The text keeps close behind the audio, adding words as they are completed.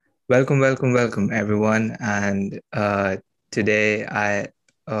Welcome, everyone. And today,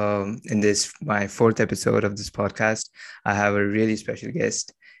 in this my fourth episode of this podcast, I have a really special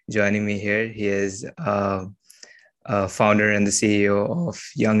guest joining me here. He is a founder and the CEO of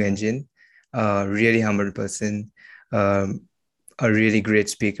Young Engine, a really humble person, um, a really great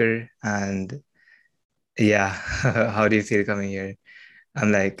speaker, and yeah, how do you feel coming here?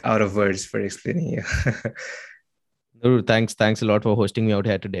 I'm like out of words for explaining you. No, thanks a lot for hosting me out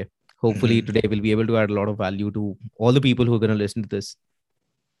here today. Hopefully, Mhm. today we'll be able to add a lot of value to all the people who are going to listen to this.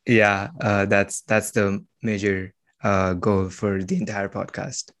 Yeah, that's the major goal for the entire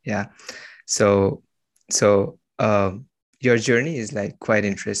podcast. Yeah. So so your journey is like quite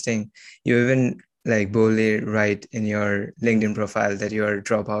interesting. You even like boldly write in your LinkedIn profile that you're a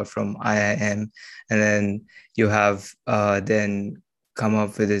dropout from IIM, and then you have then come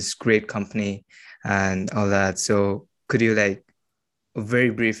up with this great company and all that. So could you like very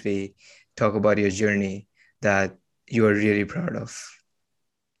briefly talk about your journey that you are really proud of?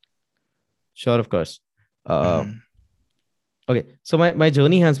 Sure, of course. Uh, Mhm. okay, so my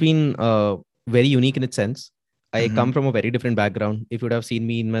journey has been very unique in its sense. I come Mhm. from a very different background. If you would have seen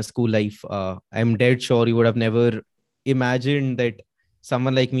me in my school life, I'm dead sure you would have never imagined that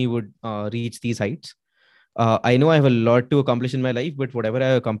someone like me would reach these heights. I know I have a lot to accomplish in my life, but whatever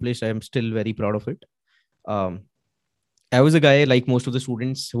I accomplished, I am still very proud of it. Um, I was a guy like most of the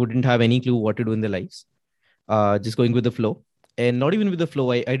students who didn't have any clue what to do in their lives, just going with the flow. And not even with the flow,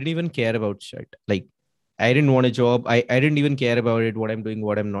 I didn't even care about shit. Like, I didn't want a job. I didn't even care about it, what I'm doing,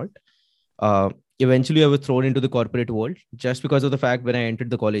 what I'm not. Uh, Eventually, I was thrown into the corporate world just because of the fact when I entered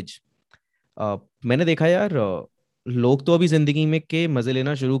the college. मैंने देखा यार लोग तो अभी जिंदगी में के मजे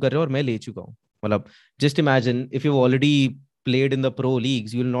लेना शुरू कर रहे हैं और मैं ले चुका हूँ मतलब just imagine if you've already played in the pro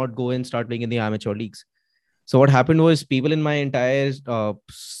leagues you will not go and start playing in the amateur leagues. So what happened was people in my entire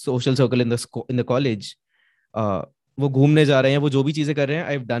social circle in the college uh, वो घूमने जा रहे हैं वो जो भी चीजें कर रहे हैं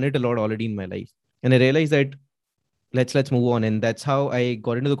I've done it a lot already in my life and I realized that let's move on and that's how I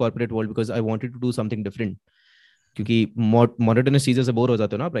got into the corporate world because I wanted to do something different क्योंकि monotonous चीजें से bore हो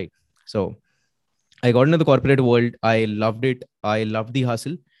जाते हो ना आप right. So I got into the corporate world. I loved it. I loved the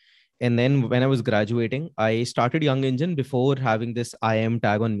hustle. And then when I was graduating, I started Young Engine before having this IM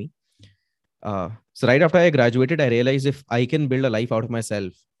tag on me. So right after I graduated, I realized if I can build a life out of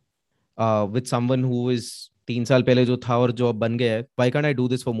myself with someone who is 3 साल पहले जो था और जो अब बन गया है, why can't I do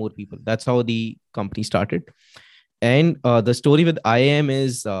this for more people? That's how the company started. And the story with IM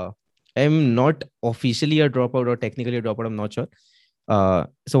is I'm not officially a dropout or technically a dropout. I'm not sure.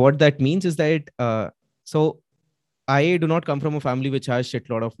 So what that means is that so I do not come from a family which has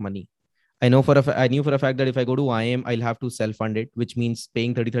shitload of money. I knew for a fact that if I go to IM, I'll have to self fund it, which means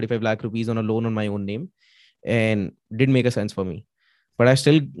paying 35 lakh rupees on a loan on my own name. And didn't make a sense for me. But I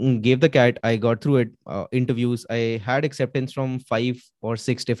still gave the cat. I got through it. Interviews. I had acceptance from 5 or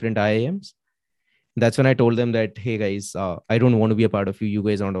 6 different IIMs. That's when I told them that, hey guys, I don't want to be a part of you. You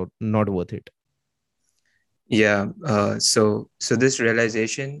guys are not worth it. Yeah. So this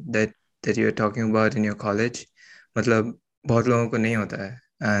realization that you're talking about in your college, मतलब बहुत लोगों को नहीं होता है,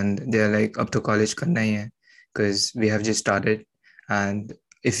 and they're like अब तो college करना ही है, because we have just started, and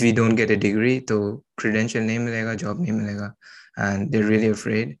if we don't get a degree, तो credential नहीं मिलेगा, job नहीं मिलेगा, and they're really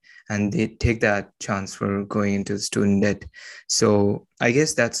afraid, and they take that chance for going into student debt. So I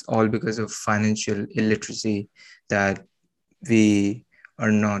guess that's all because of financial illiteracy that we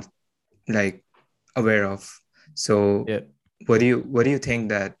are not like aware of. So Yeah. what do you think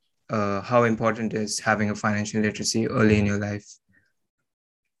that how important is having a financial literacy early in your life?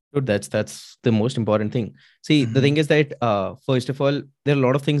 Dude, that's the most important thing. See, the thing Mm-hmm. is that first of all, there are a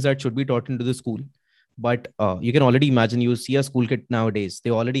lot of things that should be taught into the school. But you can already imagine you see a school kid nowadays.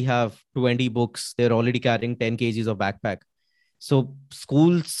 They already have 20 books. They're already carrying 10 kgs of backpack. So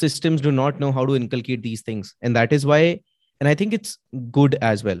school systems do not know how to inculcate these things, and that is why. And I think it's good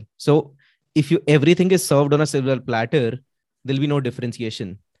as well. So if you everything is served on a silver platter, there'll be no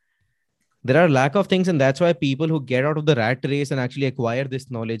differentiation. There are lack of things, and that's why people who get out of the rat race and actually acquire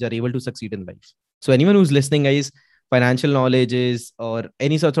this knowledge are able to succeed in life. So anyone who's listening, guys, financial knowledges or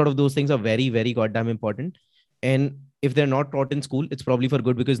any sort of those things are very very goddamn important. And if they're not taught in school, it's probably for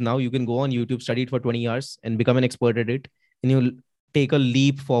good because now you can go on YouTube, study it for 20 years and become an expert at it, and you'll take a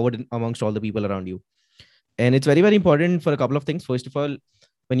leap forward amongst all the people around you. And it's very very important for a couple of things. First of all,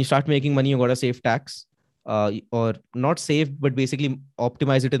 when you start making money, you got to save tax, or not save but basically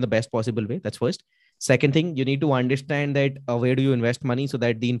optimize it in the best possible way. That's first. Second thing, you need to understand that where do you invest money so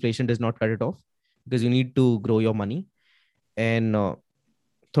that the inflation does not cut it off, because you need to grow your money. And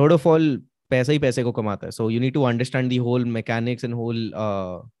third of all, पैसा ही पैसे को कमाता है. So you need to understand the whole mechanics and whole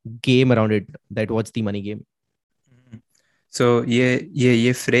game around it, that what's the money game. सो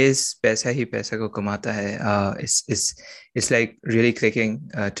ये phrase पैसा ही पैसा को कमाता है it's like really clicking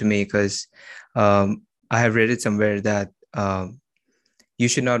to me because I have read it somewhere that you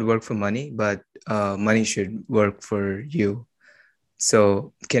should not work for money, but money should work for you. So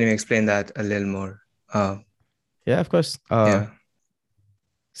can you explain that a little more? Yeah, of course. Yeah.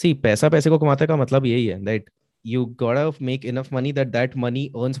 See, पैसा पैसे को कमाता का मतलब यही है that you gotta make enough money that money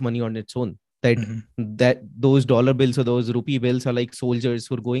earns money on its own. That those dollar bills or those rupee bills are like soldiers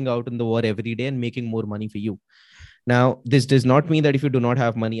who are going out in the war every day and making more money for you. Now, this does not mean that if you do not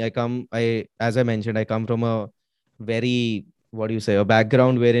have money, as I mentioned, I come from a very, what do you say, a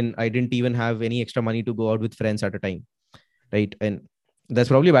background wherein I didn't even have any extra money to go out with friends at a time, right? And that's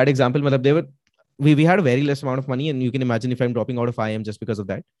probably a bad example. Matlab, we had a very less amount of money, and you can imagine if I'm dropping out of IIM just because of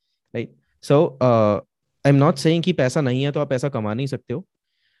that, right? So I'm not saying कि पैसा नहीं है तो आप पैसा कमा नहीं सकते हो,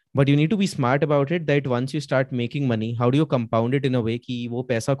 but you need to be smart about it, that once you start making money, how do you compound it in a way कि वो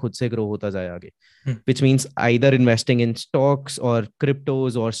पैसा खुद से grow होता जाए आगे, which means either investing in stocks or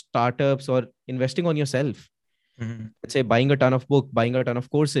cryptos or startups or investing on yourself. Let's say buying a ton of book, buying a ton of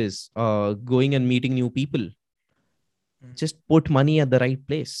courses, going and meeting new people. Just put money at the right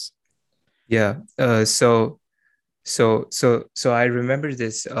place. Yeah. So I remember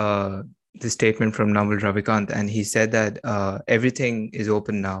this statement from Naval Ravikant, and he said that everything is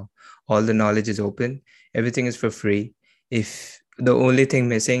open now. All the knowledge is open. Everything is for free. If the only thing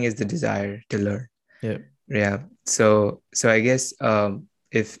missing is the desire to learn. Yeah. So I guess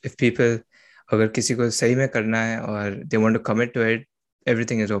if people, अगर किसी को सही में करना है और they want to commit to it,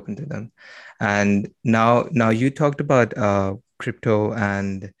 everything is open to them. And now you talked about crypto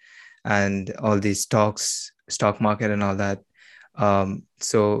and all these stock market and all that.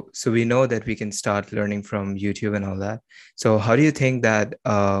 So we know that we can start learning from YouTube and all that. So how do you think that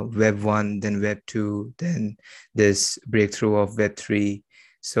Web 1, then Web 2, then this breakthrough of Web 3?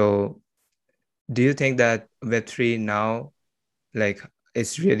 So do you think that Web 3 now, like,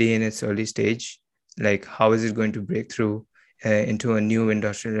 it's really in its early stage? Like, how is it going to break through into a new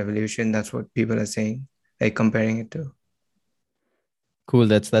industrial revolution? That's what people are saying, like comparing it to. Cool.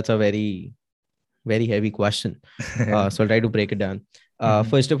 That's a very, very heavy question. So I'll try to break it down.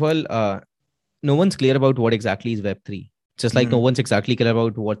 First of all, no one's clear about what exactly is Web3. Just like no one's exactly clear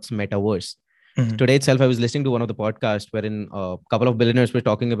about what's metaverse. Today itself, I was listening to one of the podcasts wherein a couple of billionaires were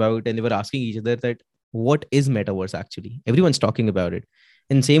talking about, and they were asking each other that what is metaverse actually? Everyone's talking about it.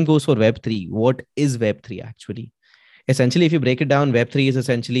 And same goes for Web3. What is Web3 actually? Essentially, if you break it down, Web3 is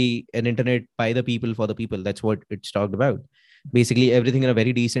essentially an internet by the people for the people. That's what it's talked about. Basically, everything in a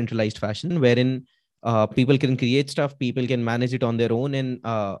very decentralized fashion, wherein people can create stuff, people can manage it on their own, and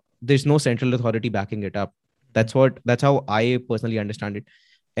there's no central authority backing it up. That's how I personally understand it.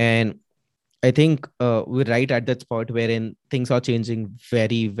 And I think we're right at that spot wherein things are changing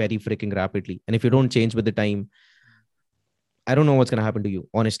very, very freaking rapidly. And if you don't change with the time, I don't know what's going to happen to you,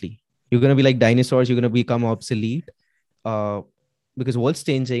 honestly. You're going to be like dinosaurs. You're going to become obsolete because world's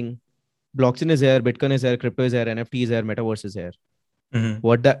changing. Blockchain is here, Bitcoin is here, crypto is here, NFT is here, metaverse is here.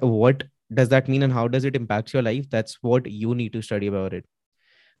 What does that mean and how does it impact your life? That's what you need to study about it.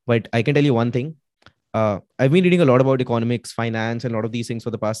 But I can tell you one thing. I've been reading a lot about economics, finance, and a lot of these things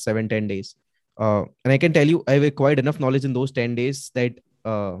for the past 7-10 days. And I can tell you, I've acquired enough knowledge in those 10 days that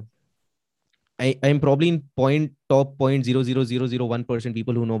I'm probably in top 0.00001%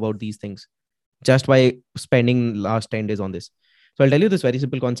 people who know about these things just by spending last 10 days on this. So I'll tell you this very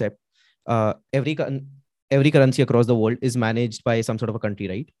simple concept. Every currency across the world is managed by some sort of a country,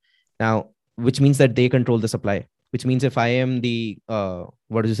 right? Now, which means that they control the supply. Which means if I am the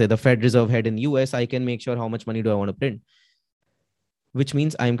the Fed Reserve head in US, I can make sure how much money do I want to print. Which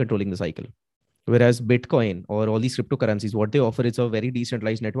means I am controlling the cycle. Whereas Bitcoin or all these cryptocurrencies, what they offer is a very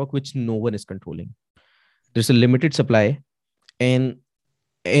decentralized network which no one is controlling. There's a limited supply, and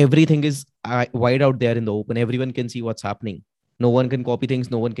everything is wide out there in the open. Everyone can see what's happening. No one can copy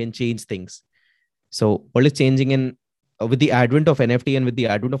things. No one can change things. So all is changing, and with the advent of NFT and with the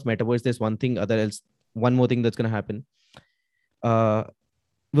advent of metaverse, there's one more thing that's going to happen.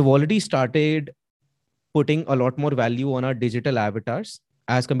 We've already started putting a lot more value on our digital avatars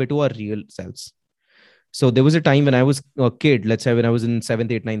as compared to our real selves. So there was a time when I was a kid, let's say when I was in 7th,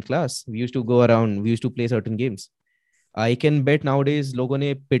 8th, 9th class, we used to go around, we used to play certain games. I can bet nowadays लोगों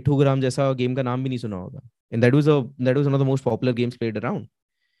ने पिट्ठूग्राम जैसा game का नाम भी नहीं सुना होगा. And that was one of the most popular games played around.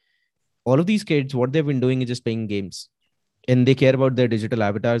 All of these kids, what they've been doing is just playing games. And they care about their digital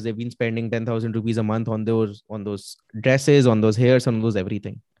avatars. They've been spending 10,000 rupees a month on those dresses, on those hairs, on those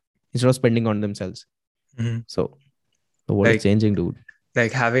everything. instead of spending on themselves. Mhm. So the world is Like changing, dude.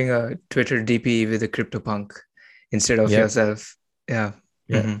 like having a Twitter DP with a CryptoPunk instead of Yeah. yourself. Yeah.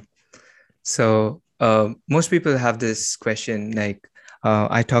 Yeah. Hmm. So most people have this question. Like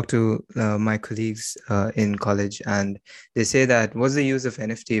I talk to my colleagues in college, and they say that what's the use of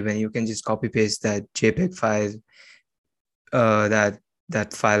NFT when you can just copy paste that JPEG file,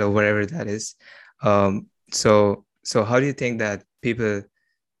 that file or whatever that is. So how do you think that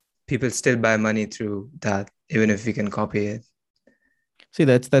people still buy money through that, even if we can copy it? See,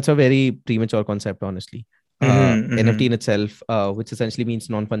 that's a very premature concept, honestly. Mm-hmm, NFT mm-hmm. in itself, which essentially means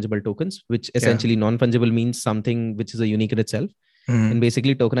non-fungible tokens, which Yeah. essentially non-fungible means something which is a unique in itself. And Mm-hmm,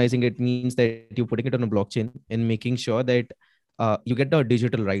 basically tokenizing it means that you're putting it on a blockchain and making sure that you get the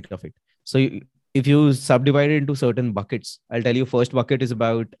digital right of it. So if you subdivide it into certain buckets, I'll tell you, first bucket is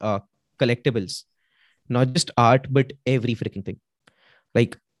about collectibles, not just art, but every freaking thing.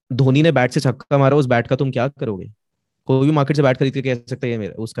 Like Dhoni ने bat से छक्का मारा, उस bat का तुम क्या करोगे? कोई भी मार्केट से बैट खरीद के कह सकता है ये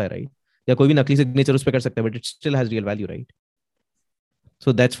मेरा उसका है, राइट? या कोई भी नकली सिग्नेचर उस पर कर सकता है, but it still has real value, right?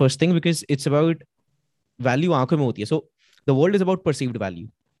 So that's first thing, because it's about value आंखों में होती है. So the world is about perceived value.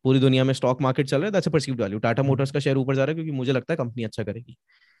 पूरी दुनिया में स्टॉक मार्केट चल रहा है, that's a perceived value. Tata Motors का शेयर ऊपर जा रहा है क्योंकि मुझे लगता है कंपनी अच्छा करेगी.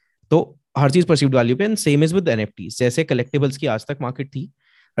 तो हर चीज परसीव्ड वैल्यू पे. And same is with NFTs. जैसे कलेक्टिबल्स की आज तक मार्केट थी,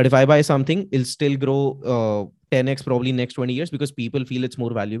 but if I buy something it still grow 10x probably next 20 years because people feel it's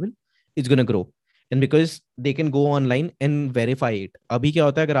more valuable. It's going to grow. And because they can go online and verify it. अभी क्या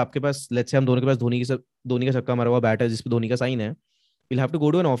होता है, अगर आपके पास, let's say हम दोनों के पास धोनी का छक्का मारा हुआ बैट है जिस पे धोनी का साइन है, we'll have to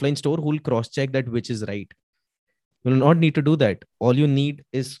go to an offline store who will cross check that which is right. You will not need to do that. All you need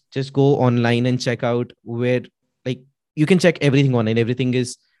is just go online and check out where, like, you can check everything online. Everything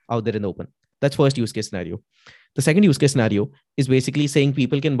is out there in the open. That's first use case scenario. The second use case scenario is basically saying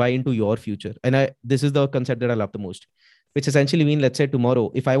people can buy into your future. And this is the concept that I love the most, which essentially means, let's say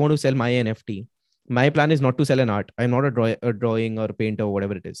tomorrow, if I want to sell my NFT, my plan is not to sell an art. I'm not a drawing or painter or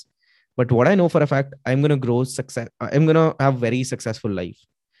whatever it is. But what I know for a fact, I'm going to grow success. I'm going to have very successful life.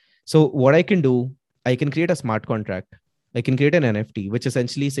 So what I can do, I can create a smart contract. I can create an NFT, which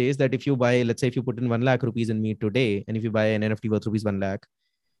essentially says that if you buy, let's say if you put in 1 lakh rupees in me today, and if you buy an NFT worth rupees 1 lakh,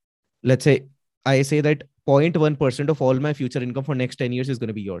 let's say I say that 0.1% of all my future income for next 10 years is going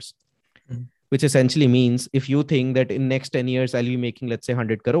to be yours. mm-hmm. Which essentially means if you think that in next 10 years, I'll be making, let's say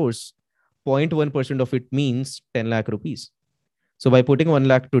 100 crores, 0.1% of it means 10 lakh rupees. So by putting 1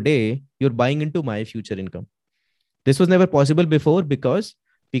 lakh today, you're buying into my future income. This was never possible before because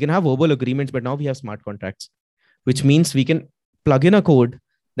we can have verbal agreements, but now we have smart contracts, which means we can plug in a code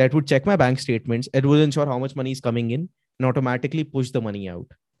that would check my bank statements. It will ensure how much money is coming in and automatically push the money out.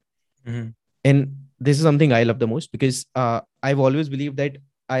 Mm-hmm. And this is something I love the most because I've always believed that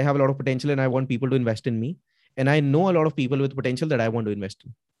I have a lot of potential and I want people to invest in me. And I know a lot of people with potential that I want to invest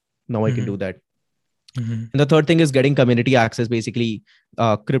in. Now I can do that. Mm-hmm. And the third thing is getting community access. Basically,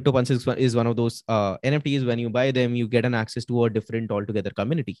 CryptoPunks is one of those NFTs. When you buy them, you get an access to a different altogether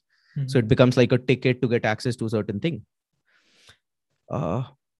community. Mm-hmm. So it becomes like a ticket to get access to a certain thing.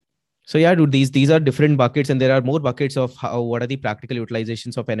 So yeah, dude, these are different buckets, and there are more buckets of what are the practical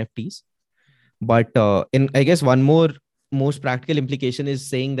utilizations of NFTs. But in I guess one more most practical implication is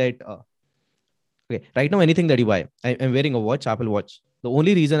saying that okay, right now anything that you buy, I'm wearing a watch, Apple Watch. The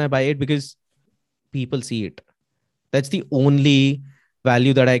only reason I buy it because people see it. That's the only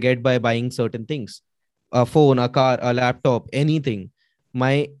value that I get by buying certain things. A phone, a car, a laptop, anything.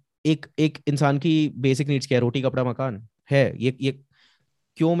 My एक इंसान की basic needs क्या है? रोटी कपड़ा मकान है. ये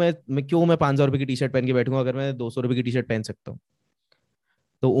क्यों मैं 5,000 रुपए की टी शर्ट पहन के बैठूंगा अगर मैं 200 रुपए की टी शर्ट पहन सकता हूँ?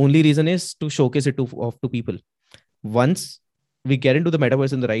 The only reason is to showcase it to people. Once we get into the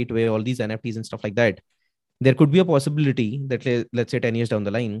metaverse in the right way, all these NFTs and stuff like that, there could be a possibility that let's say 10 years down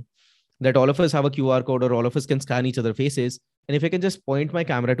the line, that all of us have a QR code or all of us can scan each other faces. And if I can just point my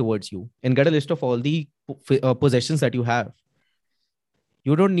camera towards you and get a list of all the possessions that you have,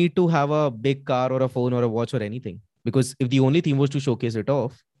 you don't need to have a big car or a phone or a watch or anything. Because if the only thing was to showcase it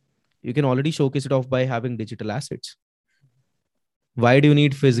off, you can already showcase it off by having digital assets. Why do you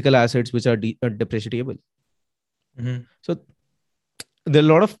need physical assets which are depreciable? Mm-hmm. So there are a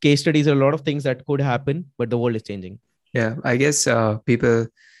lot of case studies, a lot of things that could happen, but the world is changing. Yeah, I guess people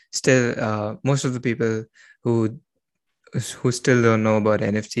still, most of the people who still don't know about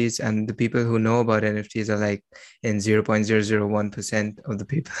NFTs, and the people who know about NFTs are like in 0.001% of the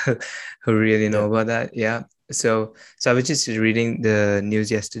people who really know about that. Yeah. So I was just reading the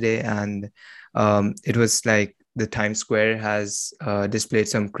news yesterday, and it was like the Times Square has displayed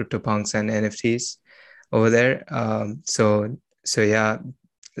some CryptoPunks and NFTs over there. So yeah,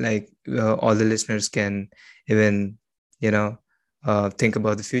 like all the listeners can even, you know, think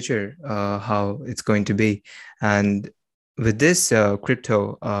about the future, how it's going to be. And with this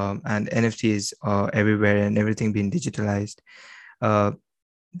crypto and NFTs everywhere and everything being digitalized, uh,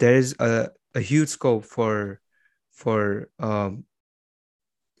 there is a huge scope for for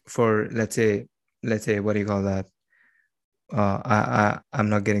let's say what do you call that? I'm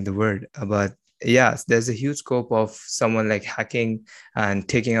not getting the word, but yes, there's a huge scope of someone like hacking and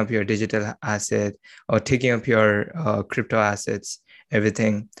taking up your digital asset or taking up your crypto assets,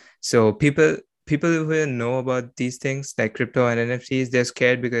 everything. So people who know about these things like crypto and NFTs, they're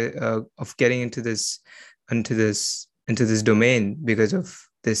scared because of getting into this domain because of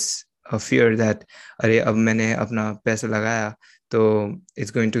this fear that अरे अब मैंने अपना पैसा लगाया तो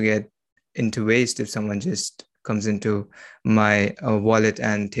it's going to get into waste if someone just comes into my wallet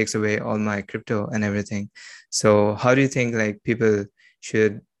and takes away all my crypto and everything. So how do you think like people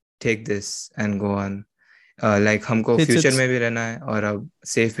should take this and go on? Like हमको future It's में भी रहना है और अब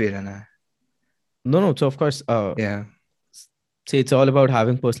safe भी रहना है. no. So of course, Yeah. say it's all about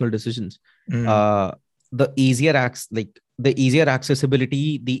having personal decisions. Mm. The easier the easier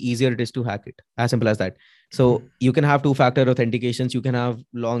accessibility, the easier it is to hack it. As simple as that. So you can have two-factor authentications. You can have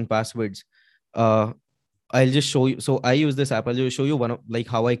long passwords. I'll just show you. So I use this app. I'll just show you one of like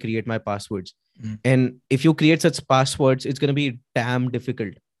how I create my passwords. And if you create such passwords, it's going to be damn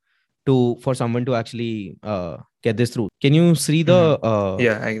difficult for someone to actually get this through. Can you see the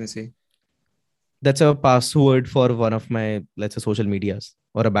Yeah, I can see. that's a password for one of my, let's say, social medias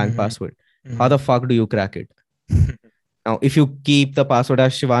or a bank password. How the fuck do you crack it? Now, if you keep the password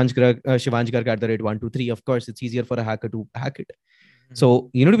as Shivansh Garg at the rate 123, of course, it's easier for a hacker to hack it. So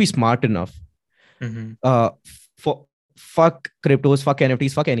you need to be smart enough. For fuck cryptos, fuck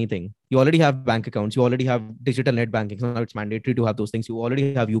NFTs, fuck anything. You already have bank accounts. You already have digital net banking. So now it's mandatory to have those things. You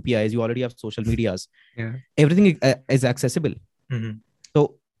already have UPIs. You already have social medias. Yeah. Everything is accessible.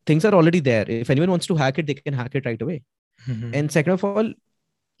 So things are already there. If anyone wants to hack it, they can hack it right away. And second of all,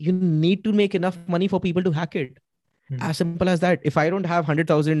 you need to make enough money for people to hack it. As simple as that. If I don't have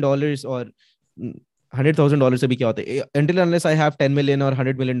 $100,000 or $100,000 until unless I have 10 million or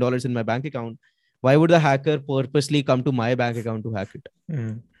 $100 million in my bank account, why would the hacker purposely come to my bank account to hack it?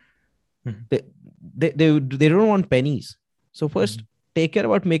 They don't want pennies. So first, take care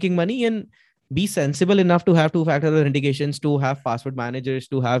about making money and be sensible enough to have two-factor authentications, to have password managers,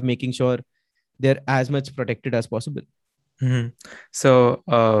 to have making sure they're as much protected as possible. So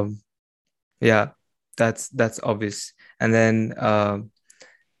yeah, that's obvious. And then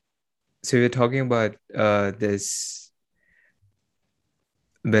so you're talking about this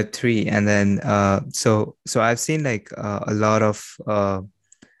Web3, and then so I've seen like a lot of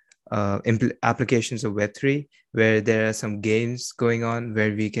applications of Web3 where there are some games going on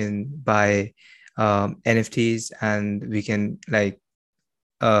where we can buy NFTs and we can like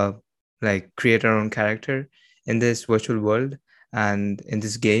create our own character in this virtual world and in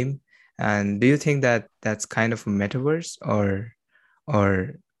this game. And do you think that that's kind of a metaverse or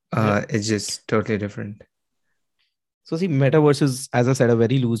it's just totally different? So see, metaverse is, as I said, a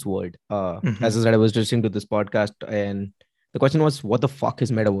very loose word. As I said, I was listening to this podcast and the question was, what the fuck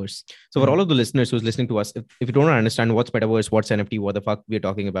is metaverse? So for all of the listeners who's listening to us, if you don't understand what's metaverse, what's NFT, what the fuck we're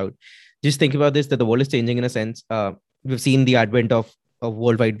talking about, just think about this, that the world is changing in a sense. We've seen the advent of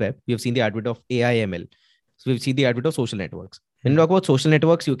World Wide Web. We've seen the advent of AI, ML. So we've seen the advent of social networks. When you talk about social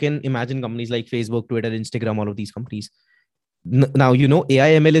networks, you can imagine companies like Facebook, Twitter, Instagram, all of these companies. Now,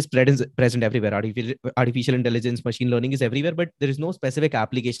 AI, ML is present everywhere. Artificial intelligence, machine learning is everywhere, but there is no specific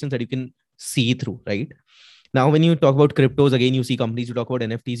applications that you can see through, right? Now, when you talk about cryptos, again, you see companies. You talk about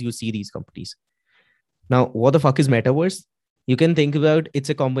NFTs, you see these companies. Now, what the fuck is metaverse? You can think about it's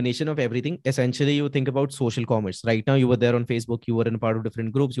a combination of everything. Essentially, you think about social commerce. Right now, you were there on Facebook, you were in a part of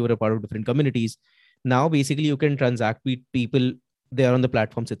different groups, you were a part of different communities. Now, basically, you can transact with people there on the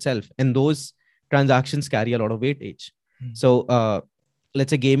platforms itself. And those transactions carry a lot of weightage. So let's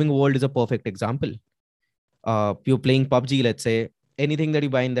say gaming world is a perfect example. You're playing PUBG, let's say, anything that you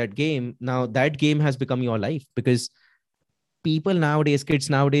buy in that game, now that game has become your life, because people nowadays,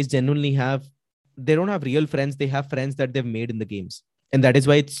 kids nowadays genuinely they don't have real friends. They have friends that they've made in the games. And that is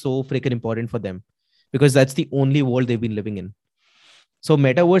why it's so freaking important for them, because that's the only world they've been living in. So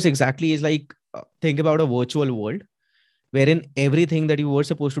metaverse exactly is like, think about a virtual world wherein everything that you were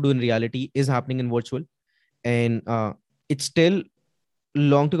supposed to do in reality is happening in virtual. And it's still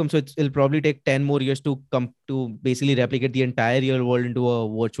long to come. So it'll probably take 10 more years to come to basically replicate the entire real world into a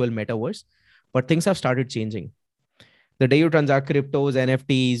virtual metaverse. But things have started changing. The day you transact cryptos,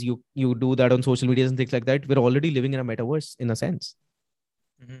 NFTs, you do that on social media and things like that. We're already living in a metaverse in a sense.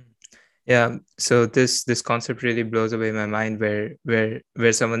 Yeah, so this concept really blows away my mind,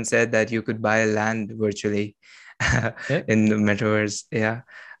 where someone said that you could buy a land virtually Yeah. in the metaverse. Yeah,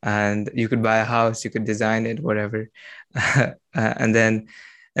 and you could buy a house, you could design it, whatever. And then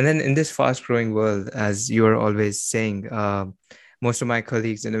in this fast-growing world, as you're always saying, most of my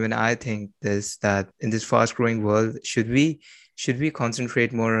colleagues and even I think this, that in this fast-growing world, should we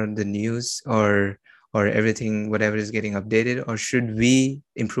concentrate more on the news, or everything, whatever is getting updated, or should we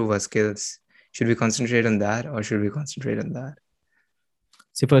improve our skills? Should we concentrate on that, or should we concentrate on that?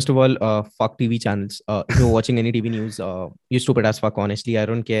 See, first of all, fuck TV channels. If you're watching any TV news, you're stupid as fuck. Honestly, I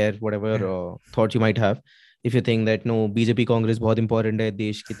don't care whatever Yeah. thoughts you might have. If you think that no BJP Congress बहुत important है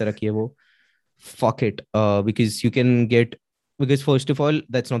देश की तरक्की है वो, fuck it. Because you can get, because first of all,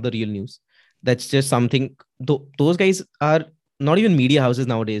 that's not the real news. That's just something. Those guys are not even media houses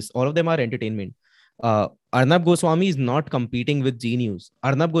nowadays. All of them are entertainment. Arnab Goswami is not competing with G News.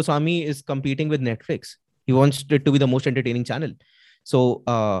 Arnab Goswami is competing with Netflix. He wants it to be the most entertaining channel. So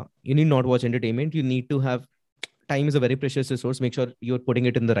you need not watch entertainment. You need to have, time is a very precious resource. Make sure you're putting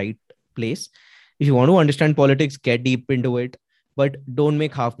it in the right place. If you want to understand politics, get deep into it, but don't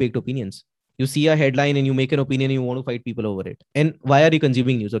make half-baked opinions. You see a headline and you make an opinion and you want to fight people over it. And why are you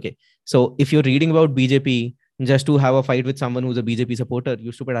consuming news? Okay. So if you're reading about BJP just to have a fight with someone who's a BJP supporter,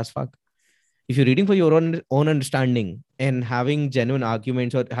 you're stupid as fuck. If you're reading for your own understanding and having genuine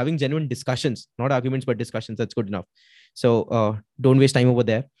arguments or having genuine discussions, not arguments, but discussions, that's good enough. So don't waste time over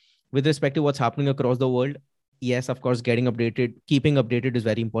there. With respect to what's happening across the world, yes, of course, getting updated, keeping updated is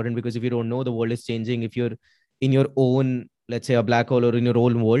very important, because if you don't know, the world is changing. If you're in your own, let's say, a black hole or in your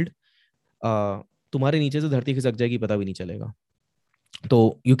own world, तुम्हारे नीचे से धरती खिसक जाएगी, पता भी नहीं चलेगा.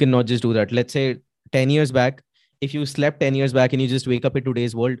 So you cannot just do that. Let's say 10 years back, if you slept 10 years back and you just wake up in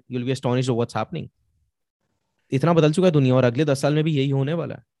today's world, you'll be astonished of what's happening. इतना बदल चुका है दुनिया, और अगले 10 साल में भी यही होने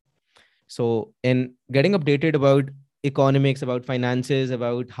वाला है. So in getting updated about economics, about finances,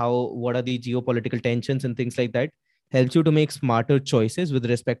 about how, what are the geopolitical tensions and things like that, helps you to make smarter choices with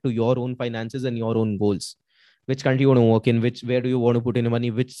respect to your own finances and your own goals. Which country you want to work in, where do you want to put in money,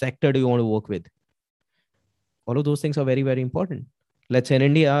 which sector do you want to work with. All of those things are very, very important. Let's say in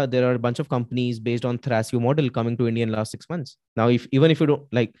India, there are a bunch of companies based on Thrasio model coming to India in the last 6 months. Now, if you don't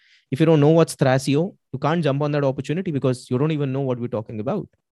like, if you don't know what's Thrasio, you can't jump on that opportunity because you don't even know what we're talking about.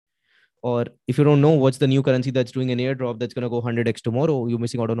 Or if you don't know what's the new currency that's doing an airdrop that's going to go 100x tomorrow, you're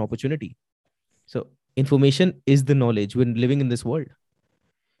missing out on opportunity. So information is the knowledge. We're living in this world.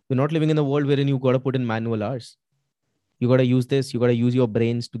 We're not living in a world wherein you got to put in manual hours. You got to use this. You got to use your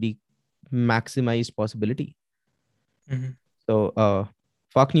brains to the maximized possibility. Mm-hmm. So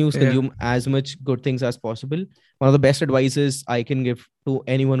fuck news, consume as much good things as possible. One of the best advices I can give to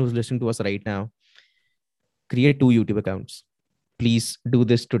anyone who's listening to us right now: create 2 YouTube accounts. Please do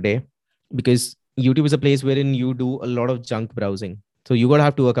this today, because YouTube is a place wherein you do a lot of junk browsing. So you gotta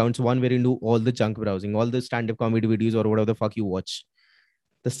have 2 accounts. One wherein you do all the junk browsing, all the stand-up comedy videos or whatever the fuck you watch.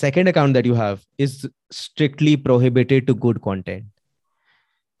 The second account that you have is strictly prohibited to good content.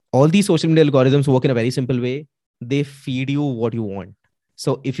 All these social media algorithms work in a very simple way. They feed you what you want.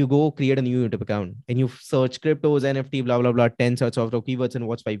 So if you go create a new YouTube account and you search cryptos, NFT, blah, blah, blah, 10 search software keywords and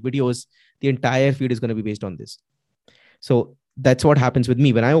watch 5 videos, the entire feed is going to be based on this. So that's what happens with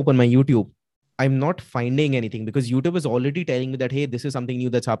me. When I open my YouTube, I'm not finding anything because YouTube is already telling me that, hey, this is something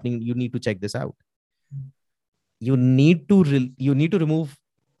new that's happening. You need to check this out. You need to remove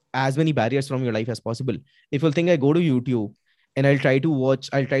as many barriers from your life as possible. If you think I go to YouTube and I'll try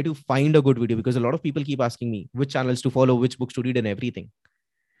to find a good video, because a lot of people keep asking me which channels to follow, which books to read and everything.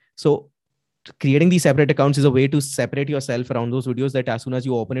 So creating these separate accounts is a way to separate yourself around those videos, that as soon as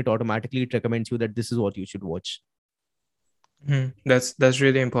you open it, automatically it recommends you that this is what you should watch. That's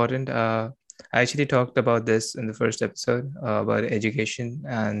really important. I actually talked about this in the first episode about education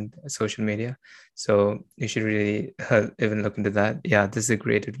and social media. So you should really even look into that. Yeah, this is a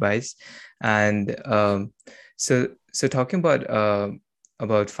great advice. And so talking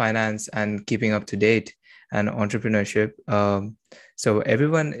about finance and keeping up to date and entrepreneurship. So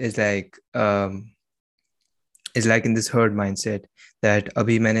everyone is like in this herd mindset that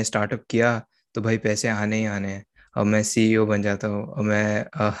अभी मैंने startup किया तो भाई पैसे आने ही आने हैं. अब मैं CEO बन जाता हूँ, अब मैं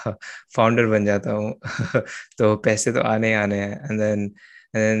फाउंडर बन जाता हूँ तो पैसे तो आने ही आने हैं. एंड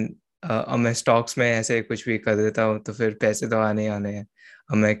देन अब मैं स्टॉक्स में ऐसे कुछ भी कर देता हूँ तो फिर पैसे तो आने ही आने हैं.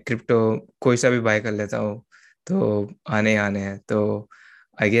 अब मैं क्रिप्टो कोई सा भी बाय कर लेता हूँ तो आने ही आने हैं. तो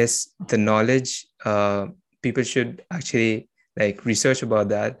I guess the knowledge, people should actually like research about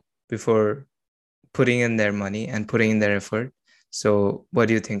that before putting in their money and putting in their effort. So what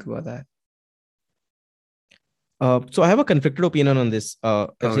do you think about that? So I have a conflicted opinion on this.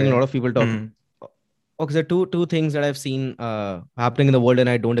 I've seen a lot Okay. of people talk. Hmm. Okay, so two things that I've seen happening in the world, and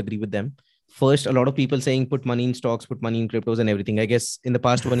I don't agree with them. First, a lot of people saying put money in stocks, put money in cryptos, and everything. I guess in the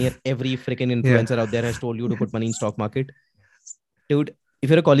past 1 year, every freaking Yeah. influencer out there has told you to put money in stock market. Dude, if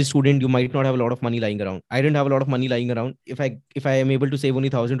you're a college student, you might not have a lot of money lying around. I didn't have a lot of money lying around. If I am able to save only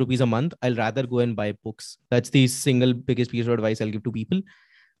 1,000 rupees a month, I'll rather go and buy books. That's the single biggest piece of advice I'll give to people.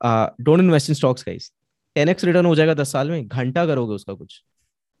 Don't invest in stocks, guys. 10x return हो जाएगा 10 साल में, घंटा करोगे उसका कुछ.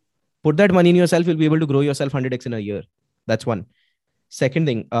 Put that money in yourself, you'll be able to grow yourself 100x in a year. That's one. Second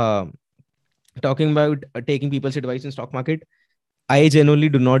thing, talking about taking people's advice in stock market, I genuinely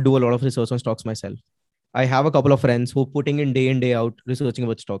do not do a lot of research on stocks myself. I have a couple of friends who are putting in day out researching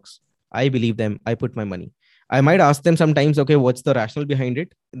about stocks. I believe them. I put my money. I might ask them sometimes, okay, what's the rationale behind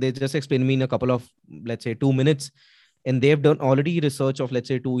it? They just explain me in a couple of, let's say, 2 minutes, and they've done already research of, let's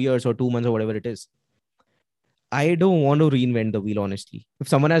say, 2 years or 2 months or whatever it is. I don't want to reinvent the wheel, honestly. If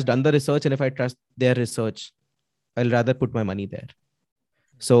someone has done the research and if I trust their research, I'll rather put my money there.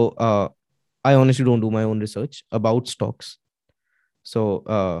 So I honestly don't do my own research about stocks. So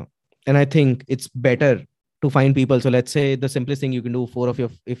and I think it's better to find people. So let's say the simplest thing you can do,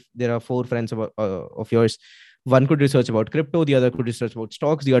 if there are four friends of yours, one could research about crypto, the other could research about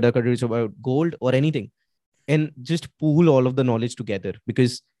stocks, the other could research about gold or anything, and just pool all of the knowledge together,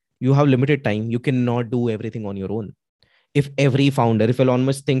 because you have limited time. You cannot do everything on your own. If Elon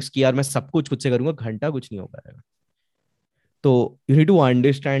Musk thinks कि यार मैं सब कुछ खुद से करूंगा, घंटा कुछ नहीं हो पाएगा. So you need to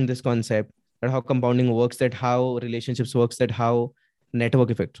understand this concept, that how compounding works, that how relationships works, that how network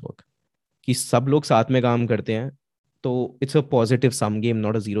effects work. कि सब लोग साथ में काम करते हैं, तो it's a positive sum game,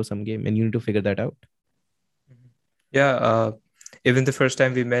 not a zero sum game, and you need to figure that out. Yeah, even the first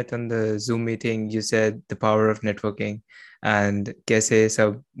time we met on the Zoom meeting, you said the power of networking and कैसे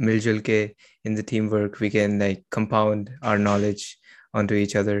सब मिलजुल के in the teamwork we can like compound our knowledge onto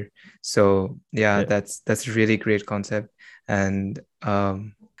each other. So yeah, Yeah. that's a really great concept. And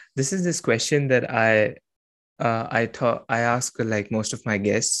this is this question that I ask like most of my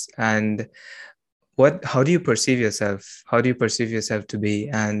guests. And how do you perceive yourself? How do you perceive yourself to be?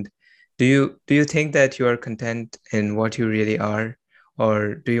 And do you think that you are content in what you really are,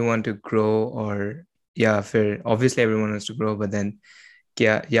 or do you want to grow? Or yeah, फिर obviously everyone wants to grow, but then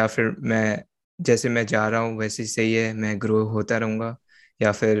क्या, या फिर मैं जैसे मैं जा रहा हूँ वैसे ही सही है, मैं ग्रो होता रहूंगा,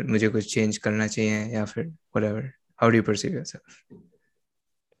 या फिर मुझे कुछ चेंज करना चाहिए, या फिर whatever? How do you perceive yourself?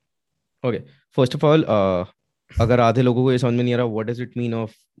 Okay. First of all, अगर आधे लोगों को ये समझ में नहीं आ रहा what does it mean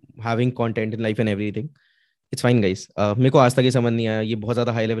of having content in life and everything, it's fine guys. मेरे को आज तक ये समझ नहीं आया. ये बहुत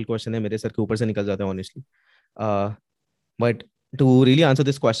ज्यादा हाई लेवल क्वेश्चन है, मेरे सर के ऊपर से निकल जाता है honestly. But to really answer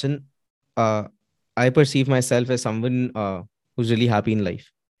this question, I perceive myself as someone who's really happy in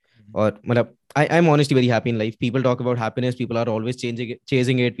life. Or मतलब, I'm honestly very happy in life. People talk about happiness. People are always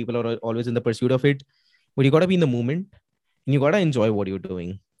chasing it. People are always in the pursuit of it. But you got to be in the moment and you got to enjoy what you're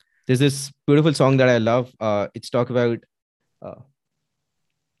doing. There's this beautiful song that I love. It's talk about, uh,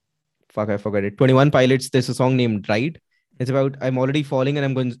 fuck, I forgot it. 21 Pilots. There's a song named Ride. It's about I'm already falling and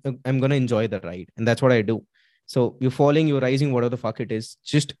I'm going to enjoy the ride. And that's what I do. So you're falling, you're rising, whatever the fuck it is.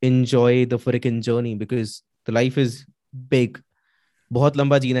 Just enjoy the freaking journey, because the life is big. बहुत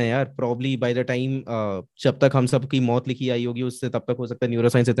लंबा जीना है यार. Probably by the time जब तक हम सब की मौत लिखी आई होगी, उससे तब तक हो सकता है न्यूरो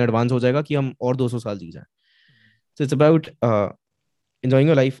साइंस इतना एडवांस हो जाएगा कि हम और 200 साल जी जाएं. So it's about enjoying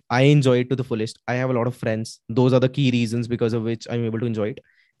your life. I enjoy it to the fullest. I have a lot of friends. Those are the key reasons because of which I'm able to enjoy it.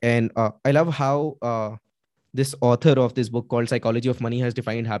 And I love how this author of this book called Psychology of Money has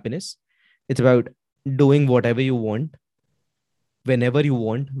defined happiness. It's about doing whatever you want, whenever you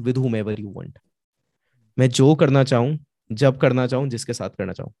want, with whomever you want. मैं जो करना चाहूँ, जब करना चाहूँ, जिसके साथ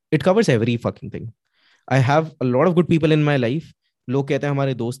करना चाहूँ. It covers every fucking thing. I have a lot of good people in my life. लोग कहते हैं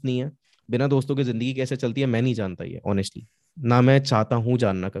हमारे दोस्त नहीं है. बिना दोस्तों की जिंदगी कैसे चलती है मैं नहीं जानता ये honestly. ना मैं चाहता हूँ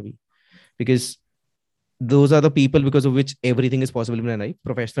जानना कभी. Because those are the people because of which everything is possible in my life,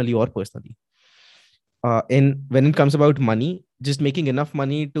 professionally or personally. And when it comes about money, just making enough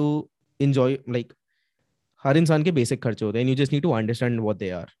money to enjoy, like, हर इंसान के basic खर्चे होते हैं. You just need to understand what they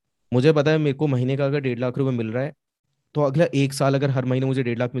are. मुझे पता है मेरे को महीने का अगर 1.5 लाख रुपए मिल रहा है, तो अगला 1 साल अगर हर महीने मुझे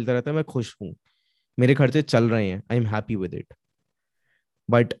 1.5 लाख मिलता रहता है, मैं खुश हूँ. मेरे खर्चे चल रहे हैं. I am happy with it.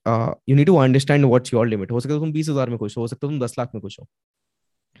 But you need to understand what's your limit. हो सकता है तुम 20,000 में खुश हो सकता है तुम 10 लाख में खुश हो.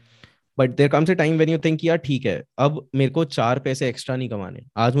 But there comes a time when you think यार ठीक है, अब मेरे को 4 पैसे एक्स्ट्रा नहीं कमाने.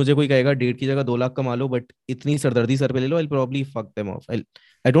 आज मुझे कोई कहेगा 1.5 की जगह 2 लाख कमा लो, बट इतनी सरदर्दी सर पे ले लो, I probably fuck them of.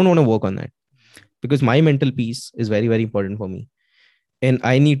 I don't want to work on that, because my mental peace is very very important for me. And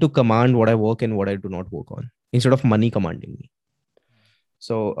I need to command what I work and what I do not work on, instead of money commanding me.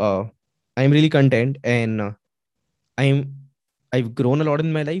 So I'm really content, and I'm I've grown a lot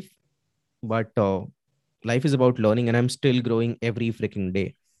in my life, but life is about learning, and I'm still growing every freaking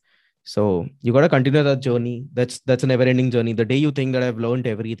day. So you gotta continue that journey. That's a never-ending journey. The day you think that I've learned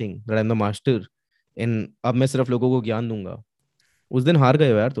everything, that I'm the master, and अब मैं सिर्फ लोगों को ज्ञान दूंगा, उस दिन हार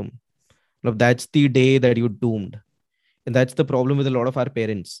गए हो यार तुम. मतलब that's the day that you're doomed. And that's the problem with a lot of our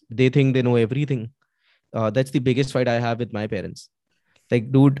parents. They think they know everything. That's the biggest fight I have with my parents.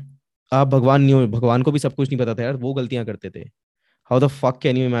 Like, dude, आप भगवान नहीं हो, भगवान को भी सब कुछ नहीं पता था यार, वो गलतियां करते थे. How the fuck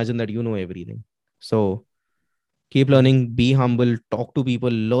can you imagine that you know everything? So keep Hmm. learning, be humble, talk to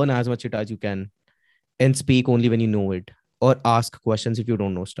people, learn as much it as you can, and speak only when you know it, or ask questions if you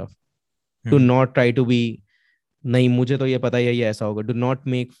don't know stuff. Do Hmm. not try to be, नहीं मुझे तो ये पता ही है ये ऐसा होगा. Do not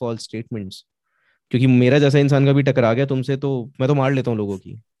make false statements. क्योंकि मेरा जैसा इंसान कभी टकरा गया तुमसे तो मैं तो मार लेता हूँ लोगों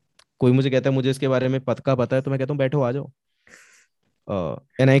की. कोई मुझे कहता है मुझे इसके बारे में पक्का पता है, तो मैं कहता हूँ बैठो आ जाओ.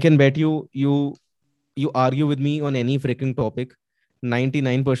 And I can bet you argue with me on any freaking topic,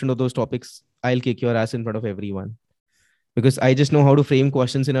 99% of those topics I'll kick your ass in front of everyone, because I just know how to frame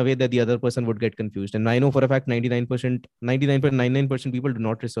questions in a way that the other person would get confused. And I know for a fact 99%, 99.99% people do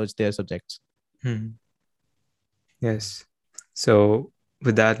not research their subjects. Hmm. Yes. So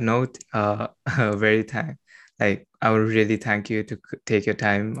with that note, very like I would really thank you to take your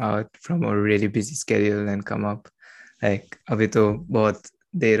time out from a really busy schedule and come up. Like अभी तो बहुत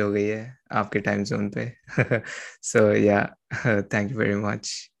देर हो गई है आपके time zone पे. So yeah, thank you very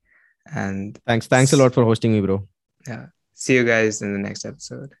much, and Thanks a lot for hosting me, bro. yeah, see you guys in the next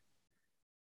episode.